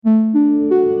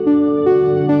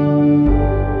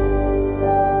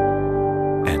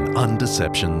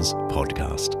Undeceptions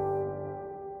podcast.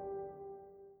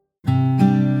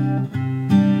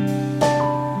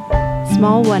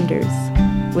 Small Wonders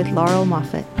with Laurel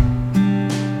Moffat.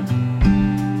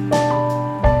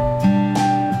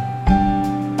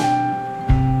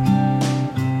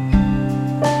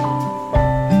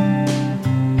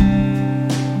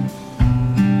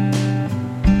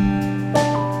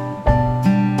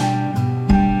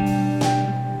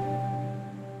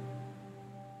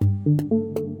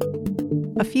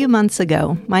 A few months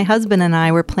ago, my husband and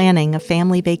I were planning a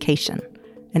family vacation,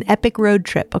 an epic road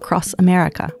trip across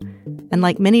America. And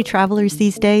like many travelers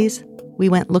these days, we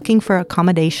went looking for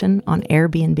accommodation on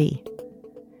Airbnb.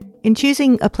 In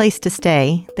choosing a place to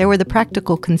stay, there were the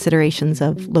practical considerations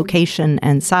of location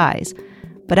and size.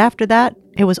 But after that,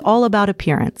 it was all about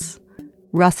appearance.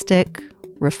 Rustic,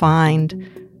 refined,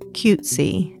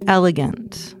 cutesy,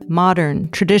 elegant, modern,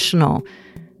 traditional.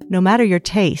 No matter your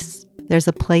tastes, there's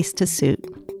a place to suit.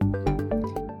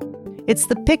 It's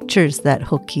the pictures that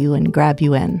hook you and grab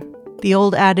you in. The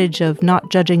old adage of not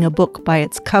judging a book by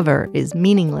its cover is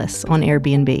meaningless on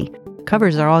Airbnb.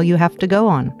 Covers are all you have to go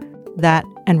on. That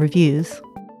and reviews.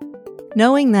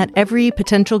 Knowing that every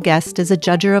potential guest is a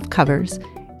judger of covers,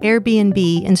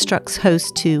 Airbnb instructs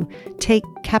hosts to take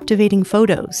captivating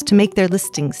photos to make their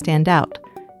listing stand out.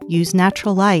 Use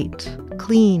natural light,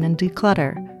 clean and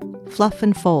declutter, fluff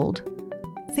and fold.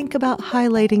 Think about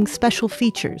highlighting special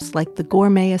features like the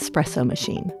gourmet espresso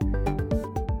machine.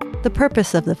 The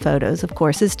purpose of the photos, of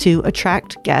course, is to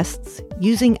attract guests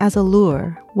using as a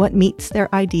lure what meets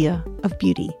their idea of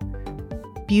beauty.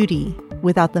 Beauty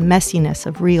without the messiness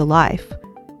of real life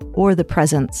or the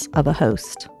presence of a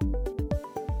host.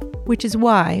 Which is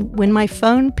why, when my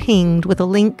phone pinged with a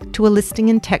link to a listing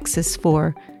in Texas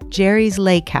for Jerry's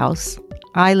Lakehouse,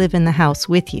 I live in the house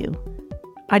with you,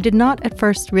 I did not at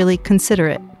first really consider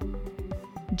it.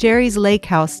 Jerry's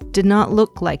Lakehouse did not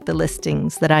look like the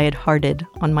listings that I had hearted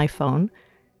on my phone.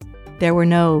 There were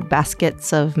no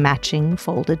baskets of matching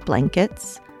folded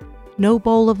blankets, no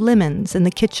bowl of lemons in the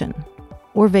kitchen,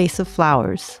 or vase of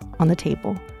flowers on the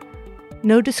table.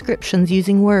 No descriptions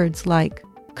using words like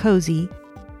cozy,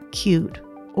 cute,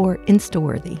 or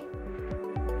Insta-worthy.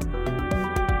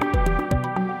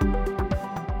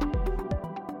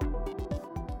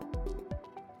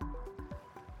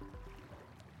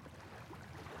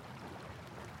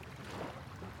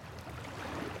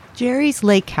 Jerry's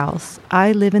Lakehouse,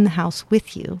 I live in the house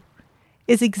with you,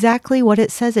 is exactly what it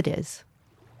says it is.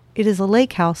 It is a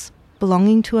lake house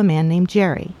belonging to a man named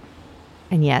Jerry.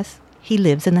 And yes, he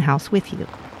lives in the house with you.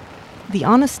 The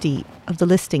honesty of the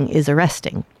listing is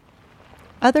arresting.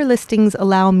 Other listings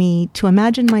allow me to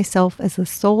imagine myself as the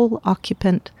sole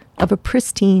occupant of a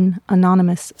pristine,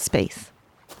 anonymous space,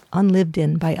 unlived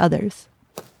in by others.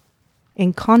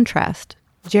 In contrast,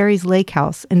 Jerry's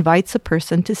Lakehouse invites a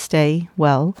person to stay,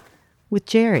 well, with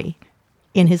Jerry,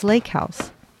 in his lake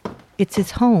house. It's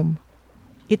his home.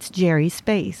 It's Jerry's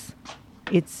space.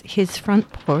 It's his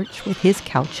front porch with his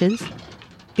couches.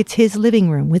 It's his living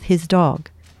room with his dog.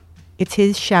 It's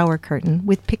his shower curtain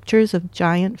with pictures of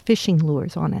giant fishing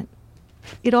lures on it.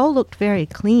 It all looked very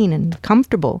clean and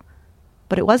comfortable,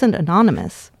 but it wasn't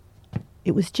anonymous.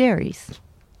 It was Jerry's.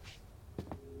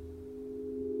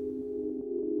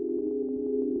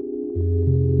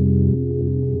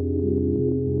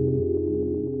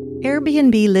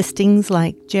 Airbnb listings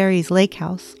like Jerry's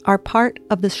Lakehouse are part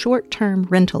of the short-term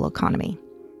rental economy.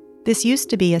 This used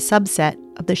to be a subset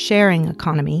of the sharing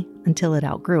economy until it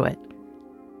outgrew it.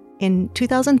 In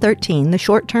 2013, the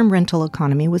short-term rental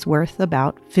economy was worth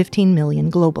about $15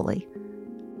 million globally.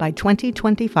 By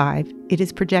 2025, it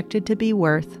is projected to be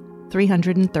worth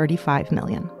 $335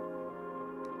 million.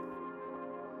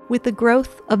 With the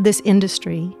growth of this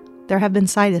industry, there have been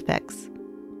side effects.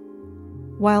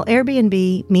 While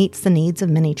Airbnb meets the needs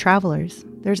of many travelers,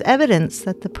 there's evidence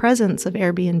that the presence of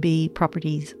Airbnb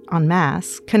properties en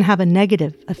masse can have a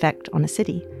negative effect on a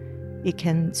city. It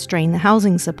can strain the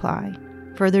housing supply,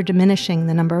 further diminishing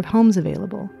the number of homes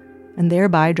available, and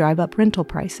thereby drive up rental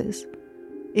prices.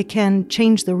 It can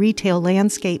change the retail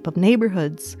landscape of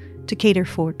neighborhoods to cater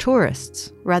for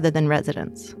tourists rather than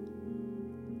residents.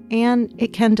 And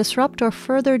it can disrupt or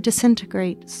further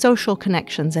disintegrate social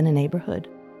connections in a neighborhood,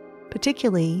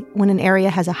 particularly when an area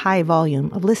has a high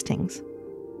volume of listings.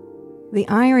 The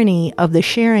irony of the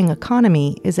sharing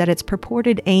economy is that its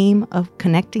purported aim of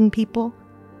connecting people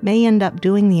may end up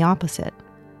doing the opposite.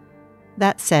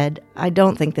 That said, I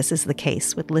don't think this is the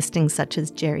case with listings such as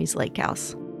Jerry's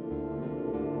Lakehouse.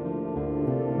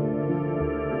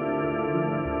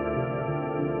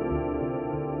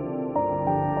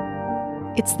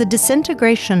 It's the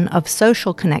disintegration of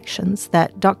social connections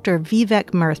that Dr.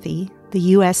 Vivek Murthy, the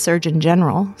U.S. Surgeon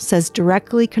General, says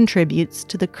directly contributes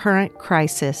to the current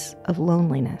crisis of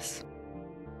loneliness.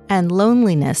 And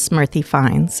loneliness, Murthy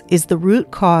finds, is the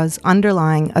root cause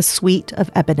underlying a suite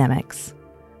of epidemics: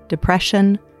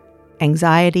 depression,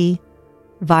 anxiety,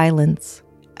 violence,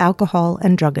 alcohol,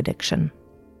 and drug addiction.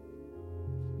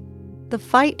 The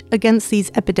fight against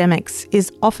these epidemics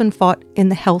is often fought in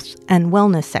the health and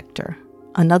wellness sector,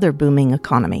 another booming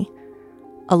economy.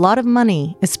 A lot of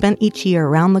money is spent each year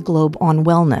around the globe on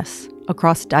wellness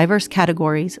across diverse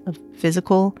categories of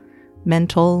physical,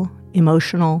 mental,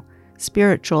 emotional,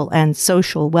 spiritual, and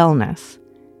social wellness.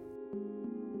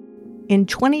 In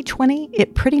 2020,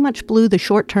 it pretty much blew the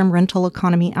short-term rental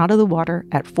economy out of the water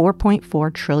at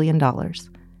 $4.4 trillion.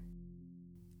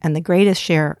 And the greatest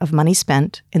share of money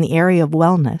spent in the area of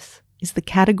wellness is the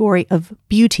category of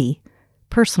beauty,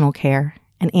 personal care,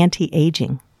 and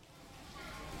anti-aging.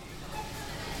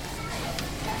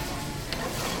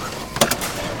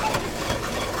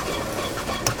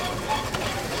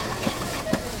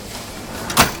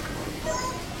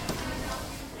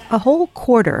 A whole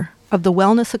quarter of the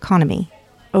wellness economy,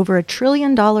 over $1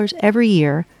 trillion every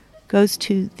year, goes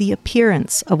to the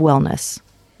appearance of wellness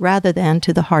rather than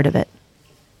to the heart of it.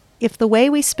 If the way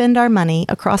we spend our money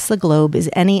across the globe is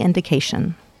any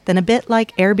indication, then a bit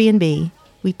like Airbnb,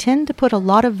 we tend to put a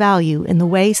lot of value in the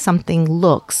way something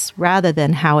looks rather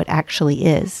than how it actually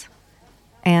is.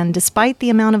 And despite the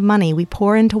amount of money we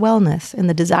pour into wellness and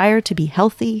the desire to be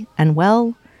healthy and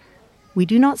well, we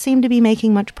do not seem to be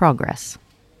making much progress.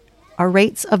 Our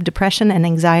rates of depression and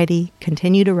anxiety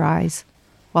continue to rise,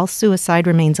 while suicide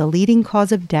remains a leading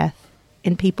cause of death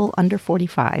in people under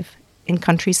 45 in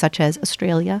countries such as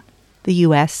Australia, the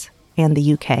US, and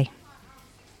the UK.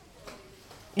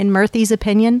 In Murthy's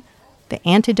opinion, the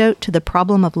antidote to the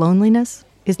problem of loneliness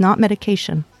is not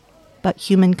medication, but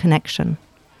human connection.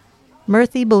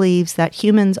 Murthy believes that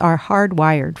humans are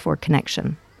hardwired for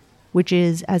connection, which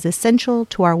is as essential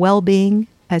to our well-being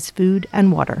as food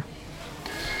and water.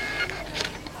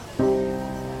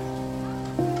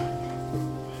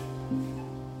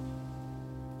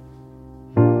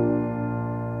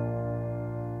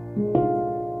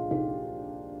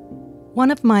 One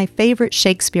of my favorite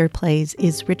Shakespeare plays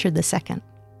is Richard II.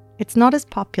 It's not as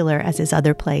popular as his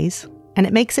other plays, and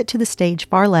it makes it to the stage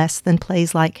far less than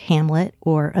plays like Hamlet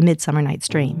or A Midsummer Night's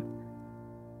Dream.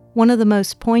 One of the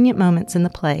most poignant moments in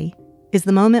the play is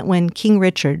the moment when King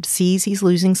Richard sees he's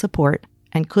losing support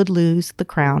and could lose the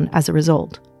crown as a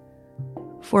result.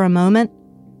 For a moment,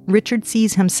 Richard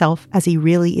sees himself as he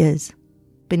really is,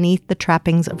 beneath the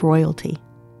trappings of royalty.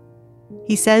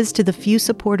 He says to the few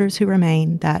supporters who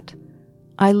remain that,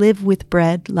 "I live with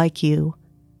bread like you,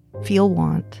 feel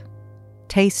want,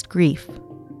 taste grief,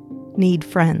 need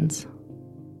friends."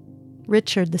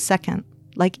 Richard II,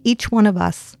 like each one of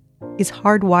us, is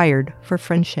hardwired for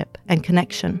friendship and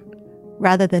connection,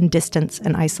 rather than distance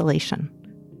and isolation.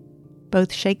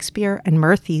 Both Shakespeare and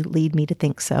Murthy lead me to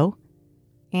think so,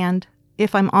 and,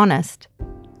 if I'm honest,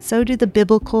 so do the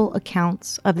biblical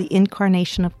accounts of the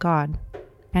incarnation of God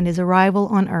and his arrival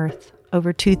on earth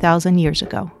over 2,000 years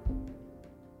ago.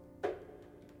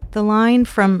 The line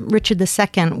from Richard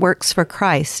II works for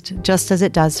Christ just as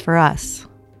it does for us.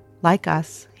 Like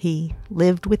us, he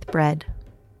lived with bread,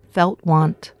 felt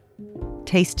want,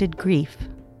 tasted grief,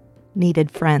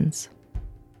 needed friends.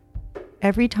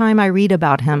 Every time I read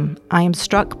about him, I am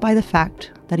struck by the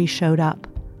fact that he showed up,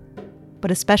 but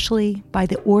especially by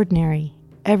the ordinary,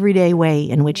 everyday way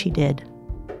in which he did.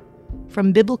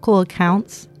 From biblical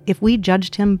accounts, if we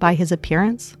judged him by his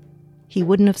appearance, he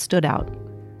wouldn't have stood out.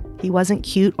 He wasn't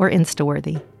cute or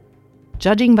Insta-worthy.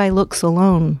 Judging by looks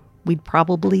alone, we'd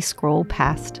probably scroll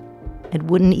past and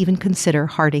wouldn't even consider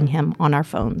hearting him on our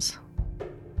phones.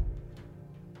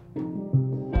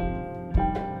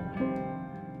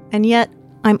 And yet,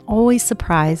 I'm always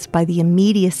surprised by the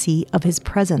immediacy of his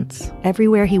presence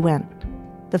everywhere he went.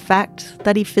 The fact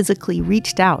that he physically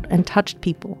reached out and touched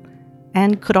people,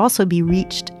 and could also be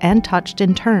reached and touched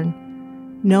in turn,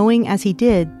 knowing as he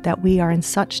did that we are in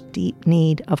such deep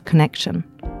need of connection.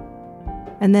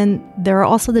 And then there are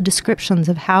also the descriptions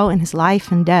of how in his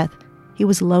life and death he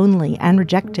was lonely and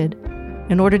rejected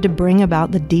in order to bring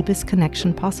about the deepest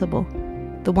connection possible,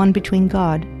 the one between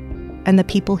God and the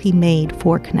people he made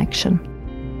for connection.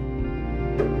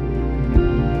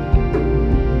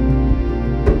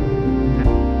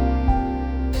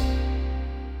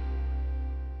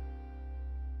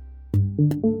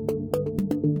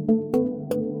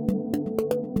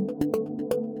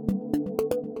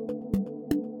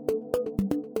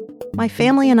 My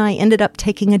family and I ended up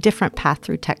taking a different path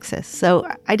through Texas, so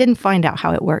I didn't find out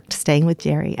how it worked staying with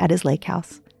Jerry at his lake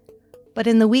house. But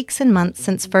in the weeks and months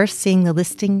since first seeing the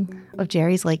listing of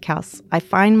Jerry's lake house, I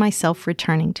find myself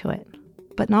returning to it.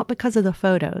 But not because of the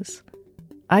photos.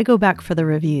 I go back for the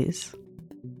reviews.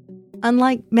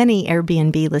 Unlike many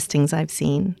Airbnb listings I've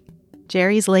seen,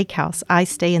 Jerry's lake house, I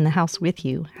Stay in the House With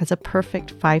You, has a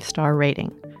perfect 5-star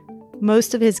rating.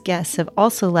 Most of his guests have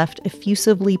also left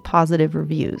effusively positive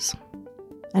reviews.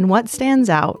 And what stands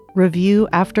out, review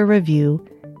after review,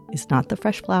 is not the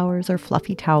fresh flowers or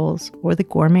fluffy towels or the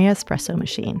gourmet espresso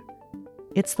machine.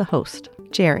 It's the host,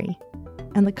 Jerry,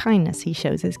 and the kindness he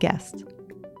shows his guests.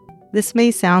 This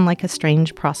may sound like a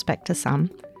strange prospect to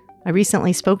some. I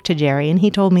recently spoke to Jerry, and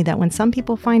he told me that when some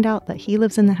people find out that he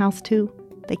lives in the house too,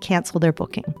 they cancel their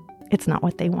booking. It's not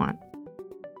what they want.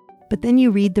 But then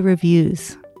you read the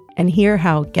reviews and hear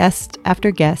how guest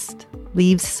after guest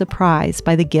leaves surprised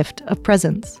by the gift of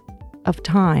presence, of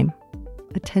time,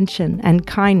 attention, and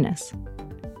kindness.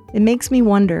 It makes me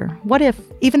wonder, what if,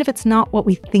 even if it's not what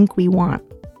we think we want,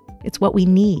 it's what we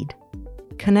need?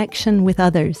 Connection with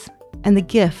others and the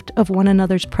gift of one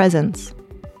another's presence.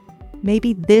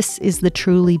 Maybe this is the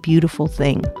truly beautiful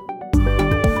thing.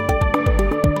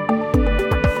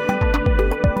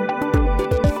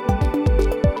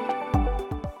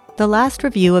 The last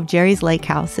review of Jerry's Lake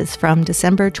House is from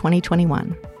December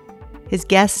 2021. His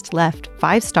guest left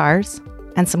 5 stars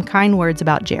and some kind words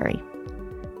about Jerry.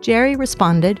 Jerry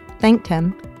responded, thanked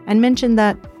him, and mentioned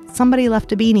that somebody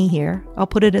left a beanie here. I'll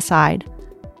put it aside.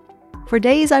 For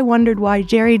days I wondered why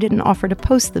Jerry didn't offer to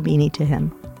post the beanie to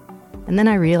him. And then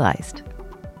I realized,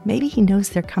 maybe he knows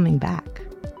they're coming back.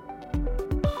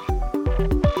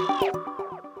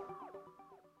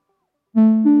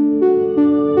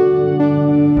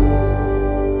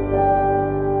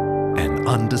 An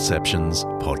Undeceptions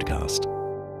podcast.